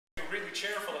really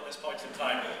cheerful at this point in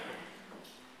time.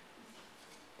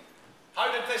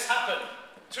 How did this happen?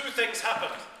 Two things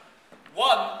happened.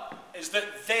 One is that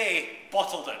they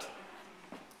bottled it.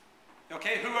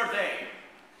 Okay, who are they?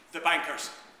 The bankers.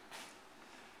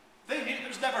 They knew it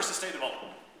was never sustainable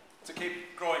to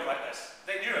keep growing like this.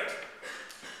 They knew it.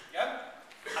 Yeah?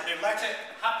 And they let it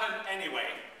happen anyway,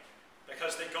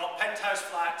 because they got penthouse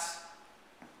flats,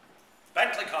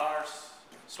 Bentley cars,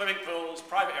 swimming pools,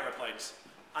 private aeroplanes,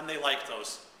 and they liked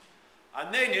those.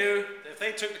 And they knew that if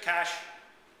they took the cash,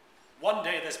 one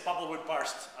day this bubble would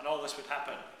burst and all this would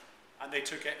happen. And they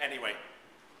took it anyway.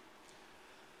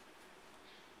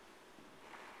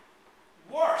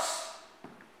 Worse.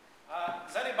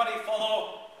 Does anybody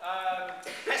follow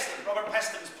Peston, Robert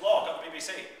Peston's blog on the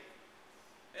BBC?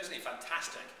 Isn't he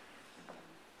fantastic?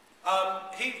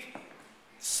 He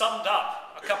summed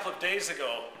up a couple of days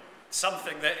ago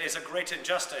something that is a great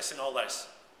injustice in all this.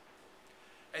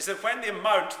 Is that when the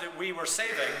amount that we were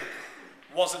saving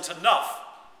wasn't enough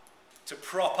to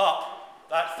prop up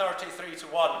that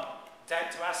 33-to-1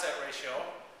 debt-to-asset ratio,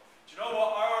 do you know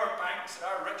what our banks and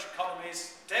our rich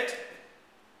economies did?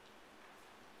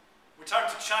 We turned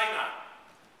to China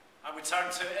and we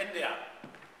turned to India,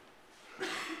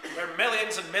 where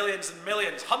millions and millions and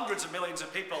millions, hundreds of millions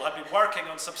of people have been working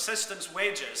on subsistence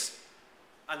wages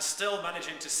and still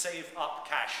managing to save up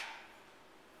cash.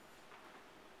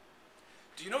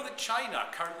 Do you know that China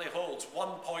currently holds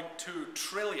 1.2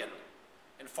 trillion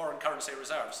in foreign currency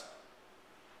reserves?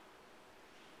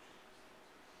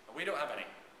 And we don't have any.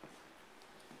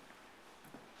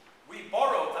 We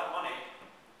borrowed that money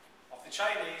off the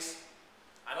Chinese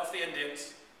and off the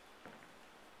Indians,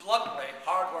 bluntly,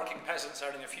 hard-working peasants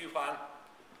earning a few yuan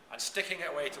and sticking it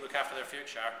away to look after their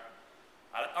future,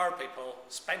 and our people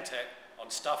spent it on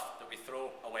stuff that we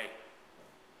throw away.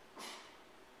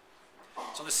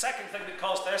 So the second thing that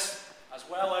caused this, as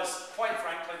well as, quite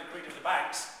frankly, the greed of the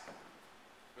banks,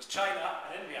 was China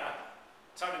and India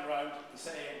turning around and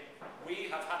saying, we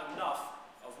have had enough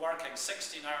of working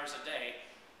 16 hours a day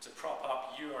to prop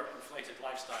up your inflated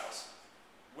lifestyles.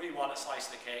 We want a slice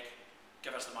of the cake,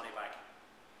 give us the money back.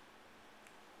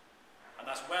 And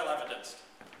that's well evidenced.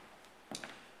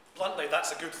 Bluntly,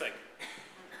 that's a good thing.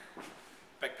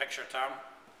 Big picture term.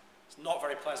 It's not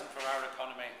very pleasant for our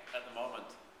economy at the moment.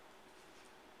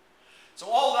 So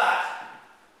all that,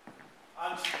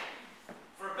 and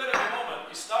for a bit of a moment,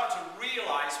 you start to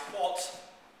realise what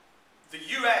the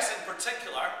US in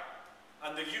particular,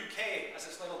 and the UK as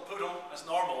its little poodle, as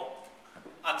normal,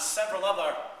 and several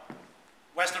other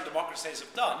Western democracies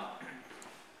have done.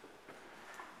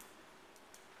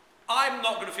 I'm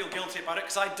not going to feel guilty about it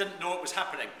because I didn't know it was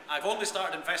happening. I've only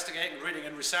started investigating, reading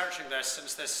and researching this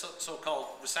since this so-called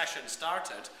recession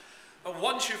started. But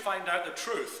once you find out the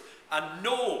truth and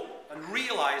know and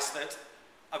realise that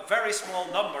a very small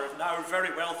number of now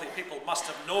very wealthy people must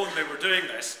have known they were doing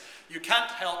this, you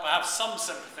can't help but have some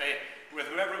sympathy with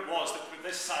whoever it was that put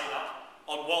this sign up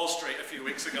on Wall Street a few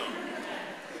weeks ago.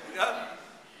 Yeah?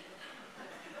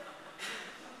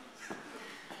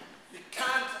 You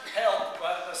can't help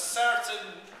but a certain,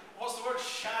 what's the word,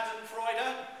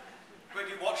 schadenfreude, when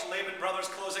you watch Lehman Brothers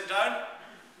closing down.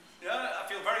 Yeah, I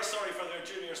feel very sorry for their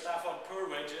junior staff on poor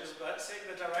wages, but seeing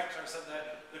the directors and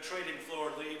the trading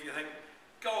floor leave, you think,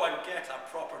 go and get a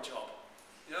proper job.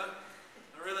 Yeah,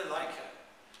 I really like it.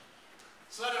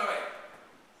 So anyway,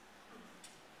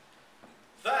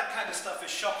 that kind of stuff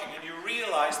is shocking, and you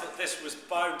realise that this was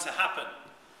bound to happen.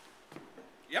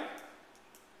 Yep.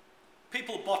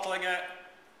 People bottling it,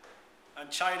 and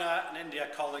China and India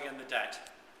calling in the debt.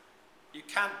 You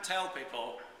can't tell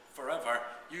people forever,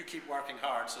 you keep working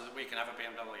hard so that we can have a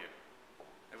BMW.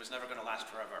 It was never going to last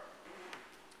forever.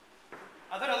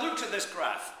 And then I looked at this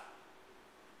graph,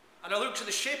 and I looked at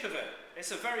the shape of it.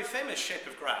 It's a very famous shape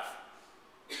of graph.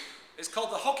 It's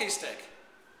called the hockey stick.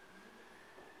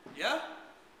 Yeah?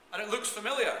 And it looks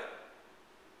familiar.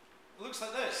 It looks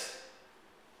like this.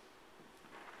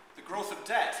 The growth of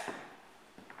debt.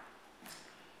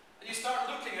 And you start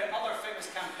looking at other famous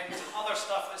campaigns and other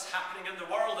stuff that's happening in the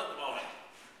world at the moment.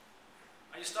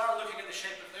 And you start looking at the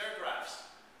shape of their graphs.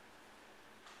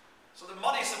 So the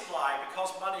money supply,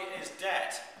 because money is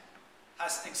debt,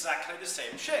 has exactly the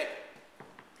same shape.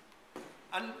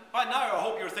 And by now I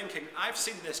hope you're thinking, I've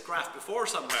seen this graph before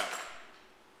somewhere.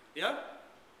 Yeah?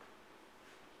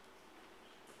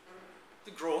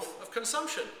 The growth of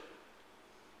consumption.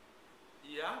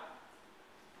 Yeah?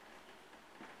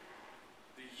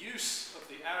 The use of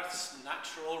the Earth's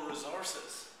natural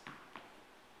resources.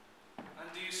 And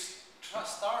do you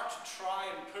start to try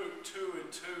and put two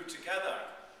and two together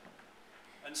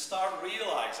and start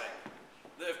realizing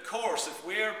that, of course, if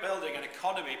we're building an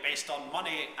economy based on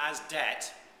money as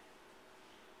debt,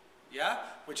 yeah,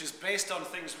 which is based on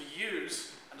things we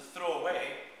use and throw away,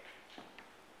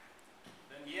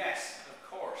 then yes, of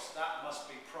course, that must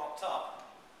be propped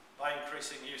up by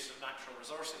increasing use of natural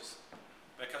resources,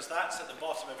 because that's at the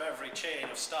bottom of every chain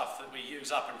of stuff that we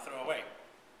use up and throw away.